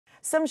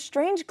Some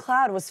strange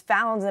cloud was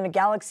found in a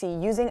galaxy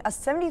using a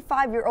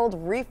 75-year-old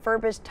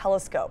refurbished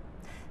telescope.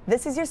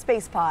 This is your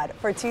SpacePod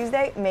for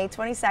Tuesday, May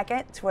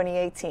 22nd,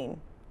 2018.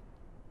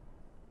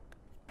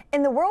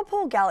 In the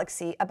whirlpool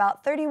galaxy,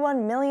 about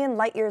 31 million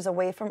light-years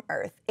away from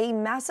Earth, a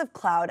massive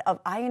cloud of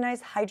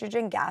ionized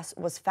hydrogen gas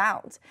was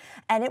found.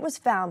 And it was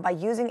found by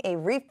using a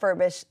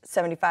refurbished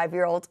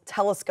 75-year-old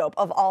telescope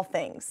of all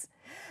things.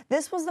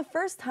 This was the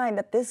first time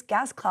that this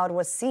gas cloud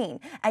was seen,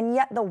 and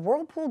yet the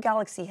whirlpool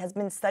galaxy has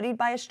been studied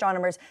by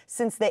astronomers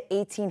since the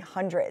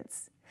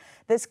 1800s.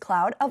 This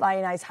cloud of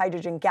ionized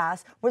hydrogen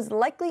gas was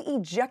likely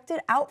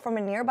ejected out from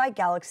a nearby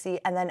galaxy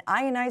and then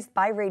ionized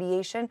by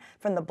radiation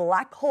from the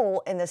black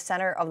hole in the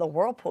center of the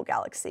whirlpool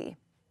galaxy.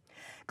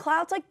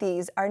 Clouds like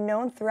these are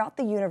known throughout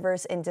the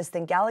universe in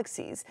distant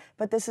galaxies,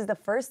 but this is the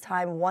first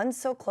time one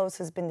so close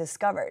has been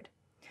discovered.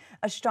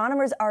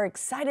 Astronomers are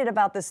excited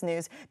about this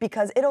news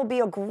because it'll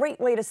be a great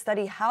way to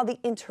study how the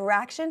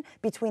interaction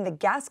between the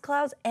gas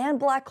clouds and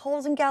black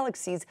holes in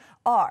galaxies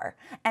are,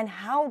 and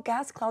how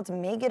gas clouds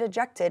may get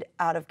ejected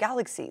out of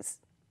galaxies.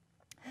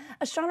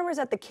 Astronomers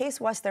at the Case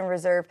Western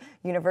Reserve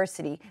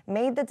University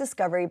made the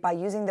discovery by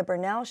using the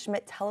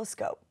Bernal-Schmidt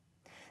telescope.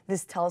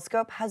 This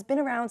telescope has been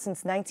around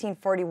since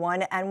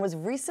 1941 and was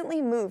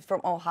recently moved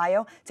from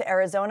Ohio to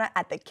Arizona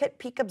at the Kitt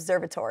Peak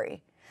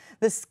Observatory.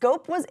 The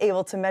scope was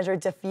able to measure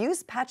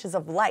diffuse patches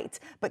of light,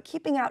 but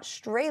keeping out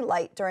stray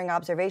light during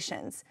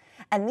observations.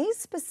 And these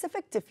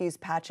specific diffuse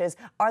patches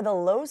are the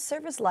low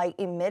surface light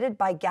emitted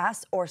by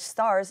gas or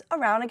stars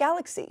around a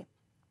galaxy.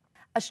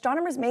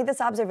 Astronomers made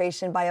this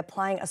observation by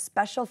applying a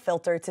special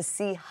filter to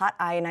see hot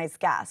ionized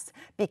gas,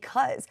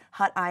 because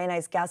hot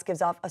ionized gas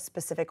gives off a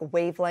specific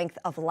wavelength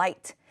of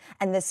light.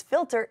 And this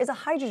filter is a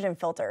hydrogen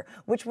filter,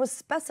 which was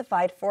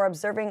specified for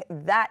observing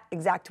that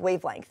exact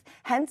wavelength,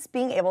 hence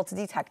being able to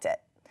detect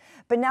it.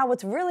 But now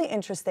what's really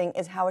interesting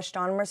is how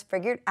astronomers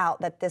figured out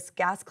that this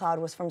gas cloud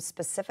was from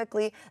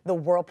specifically the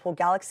whirlpool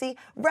galaxy,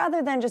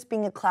 rather than just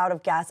being a cloud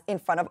of gas in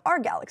front of our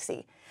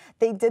galaxy.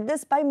 They did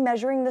this by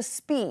measuring the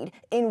speed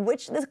in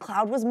which this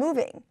cloud was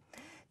moving.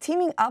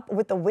 Teaming up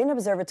with the Wind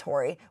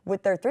Observatory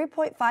with their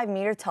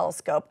 3.5-meter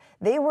telescope,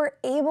 they were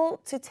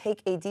able to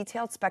take a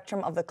detailed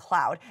spectrum of the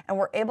cloud and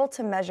were able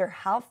to measure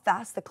how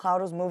fast the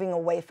cloud was moving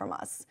away from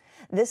us.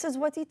 This is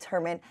what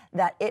determined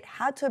that it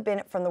had to have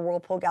been from the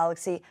whirlpool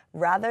galaxy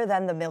rather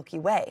than the Milky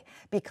Way,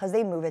 because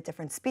they move at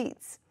different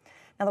speeds.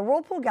 Now, the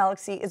whirlpool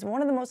galaxy is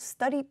one of the most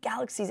studied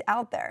galaxies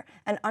out there,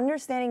 and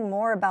understanding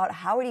more about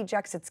how it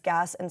ejects its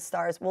gas and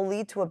stars will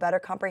lead to a better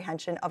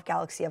comprehension of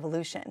galaxy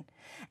evolution.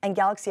 And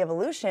galaxy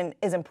evolution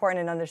is important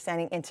in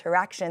understanding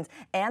interactions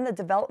and the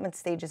development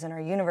stages in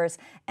our universe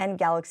and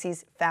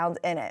galaxies found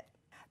in it.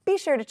 Be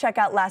sure to check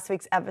out last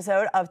week's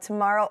episode of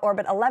Tomorrow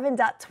Orbit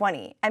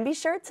 11.20, and be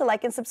sure to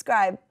like and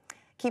subscribe.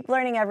 Keep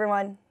learning,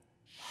 everyone.